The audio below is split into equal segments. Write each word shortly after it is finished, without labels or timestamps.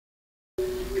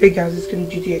Hey guys, it's gonna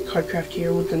GTA Cardcraft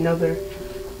here with another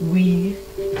random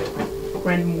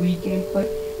Wii gameplay.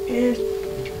 And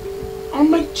on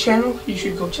my channel, you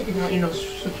should go check it out.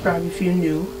 Subscribe if you're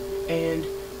new. And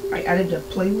I added a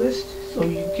playlist so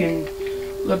you can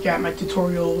look at my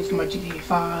tutorials, my GTA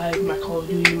 5, my Call of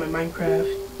Duty, my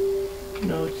Minecraft.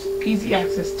 It's easy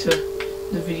access to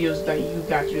the videos that you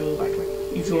guys really like. Like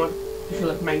if you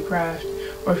like Minecraft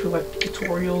or if you like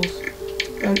tutorials,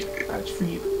 then that's for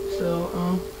you. So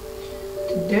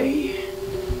today,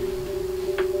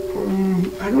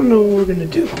 I don't know what we're gonna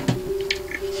do,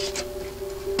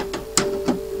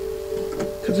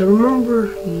 because I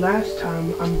remember last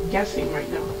time, I'm guessing right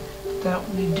now, that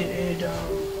we did, I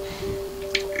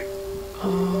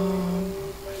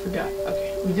forgot.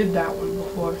 Okay, we did that one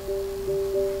before.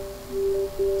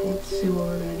 Let's see what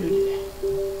we're gonna do today.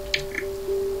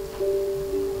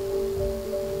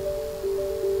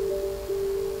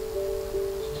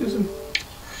 Let's do some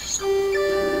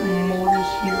MOTO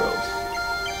Heroes.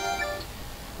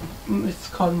 It's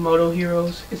called MOTO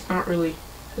Heroes. It's not really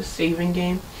a saving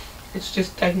game. It's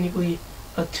just technically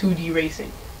a 2D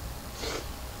racing.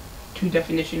 Two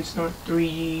definitions, not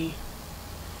 3D.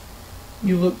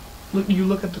 You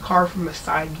look at the car from a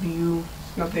side view.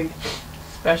 It's nothing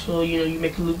special. You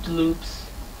make loop-de-loops.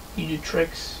 You do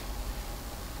tricks.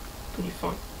 Pretty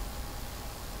fun.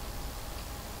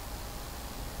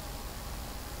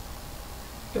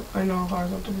 Yep, I know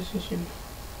horizontal position.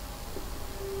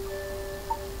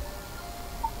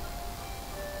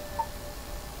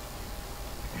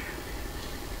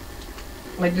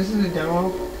 Like, this is a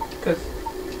demo because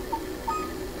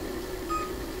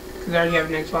I already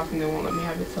have an Xbox and they won't let me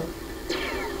have it, so.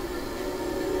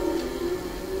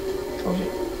 Oh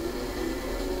shit.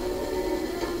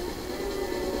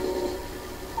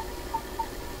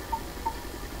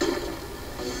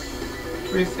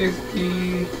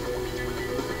 .360.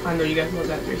 I know you guys know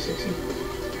that 360.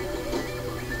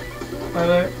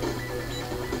 Wait.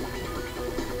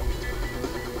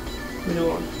 We do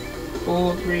one.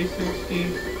 Full 360.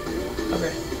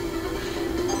 Okay.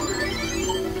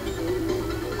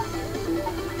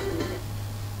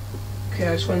 Okay, I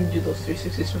just want to do those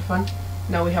 360s for fun.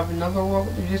 Now we have another world.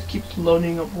 It just keeps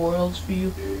loading up worlds for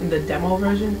you in the demo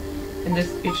version. And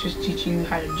it's just teaching you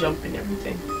how to jump and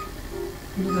everything.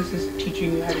 This is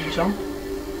teaching you how to jump.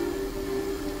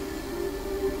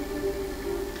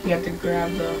 You have to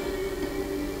grab the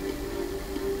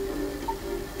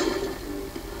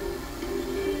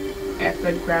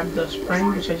grab the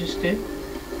spring, which I just did,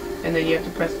 and then you have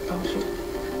to press oh shit.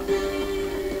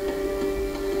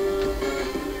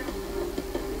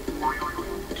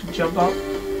 To jump out.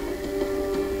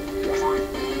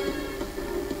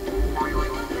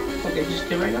 Like I just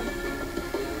did right now.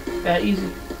 That easy.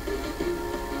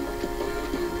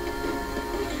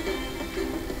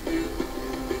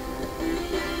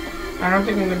 I don't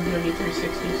think I'm gonna do any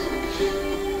 360s.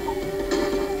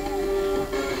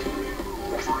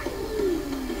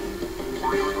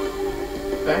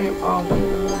 Bang! Oh no.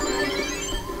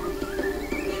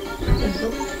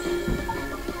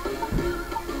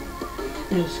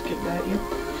 You skip that, yeah.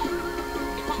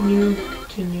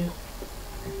 Continue.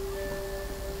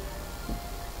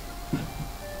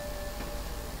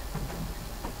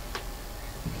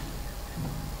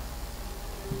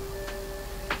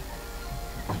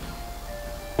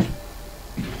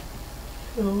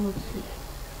 So let's see.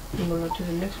 I'm going to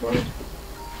the next one.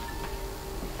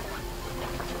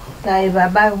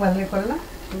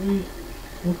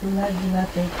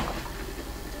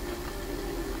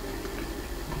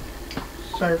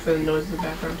 Sorry for the noise in the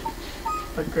background.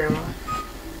 My grandma.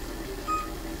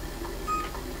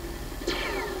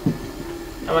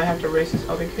 Now I have to race this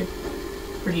other kid.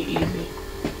 Pretty easy.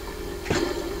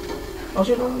 Oh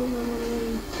shit, no.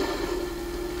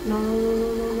 No,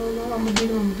 I'm gonna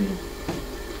beat him.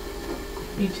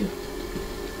 Me too.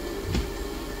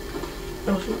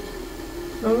 Oh shit.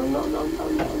 No.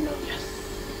 Yes.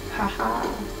 Haha.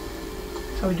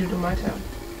 That's how we do it in my town.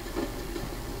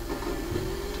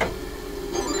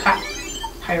 Ha!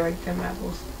 Highlight them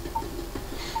apples.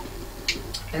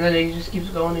 And then it just keeps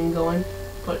going and going.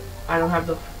 But I don't have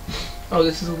the. Oh,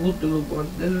 this is a loop-de-loop one.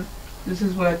 This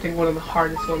is what I think one of the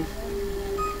hardest ones.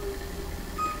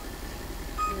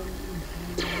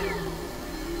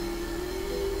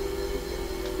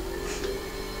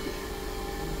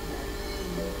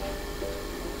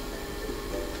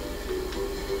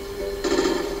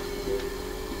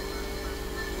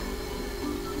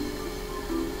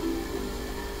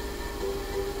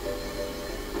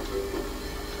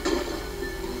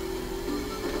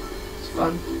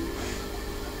 Fun.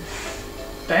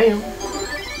 Damn.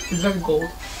 Is that gold?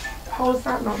 How is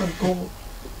that not a gold?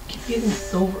 Keep getting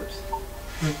silvers.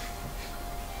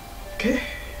 Okay.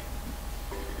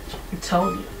 I'm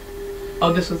telling you.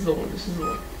 Oh, this is the one. This is the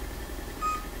one.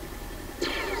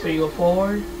 So you go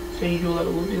forward. So you do a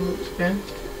little loop-de-loop spin.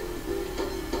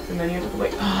 And then you have to go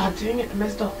like, ah, dang it, I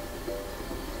messed up.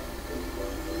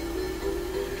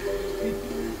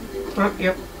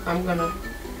 Yep, I'm gonna.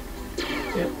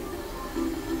 Yep.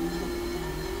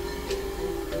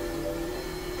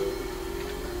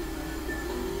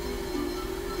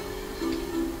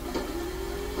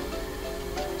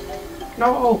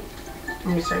 No!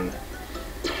 Let me send that.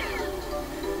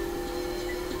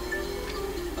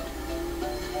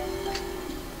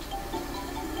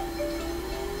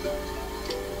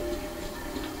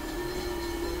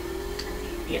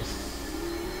 Yes.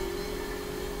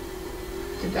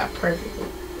 Did that perfectly.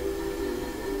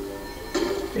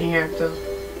 Then you have to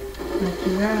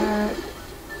do that.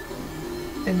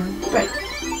 And then bang.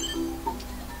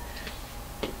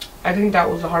 I think that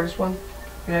was the hardest one.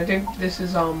 And I think this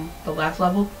is the last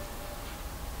level.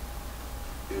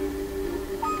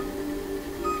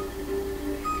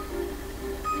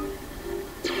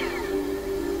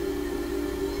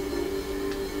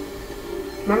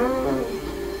 No.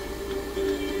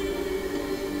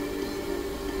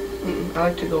 I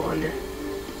like to go under.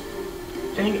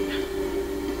 Dang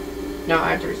it. No,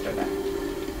 I have to restart that.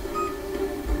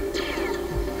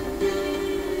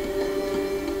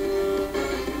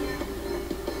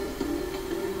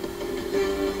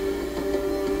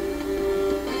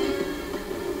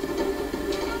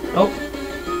 Oh,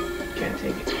 can't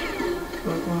take it.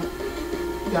 Come on.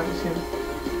 You got this in.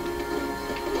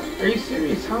 Are you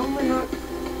serious? How am I not?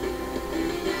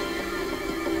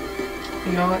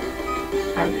 You know what?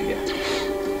 How did you get?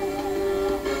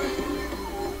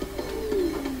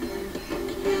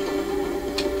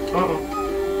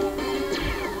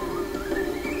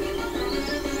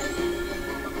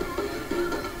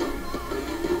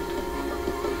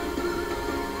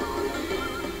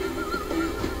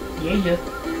 Yeah.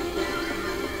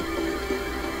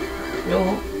 Yo.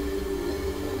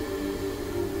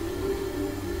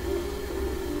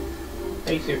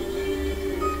 Are you serious?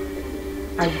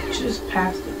 I just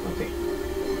passed it. Okay.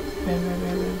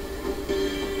 Man.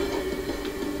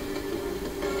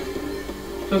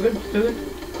 Still good?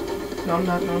 No, I'm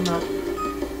not.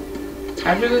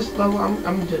 After this level,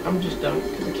 I'm just done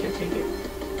because I can't take it.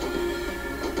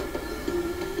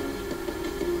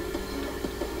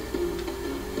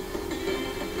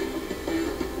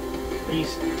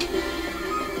 Please.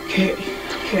 Okay.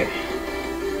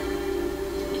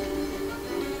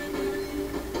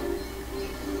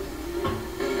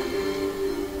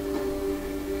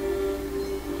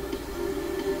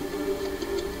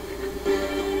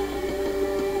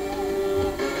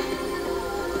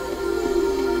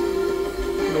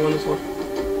 No one this one.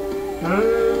 No.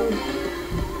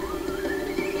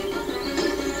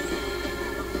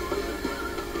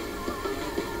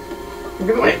 I'm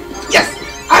gonna win. Yes!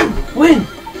 I win!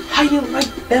 How you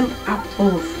like them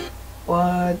apples?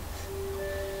 What?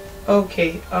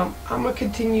 Okay, I'm gonna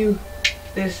continue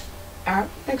this app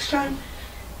next time,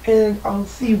 and I'll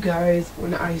see you guys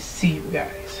when I see you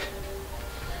guys.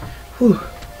 Whew.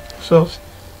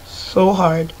 So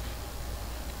hard.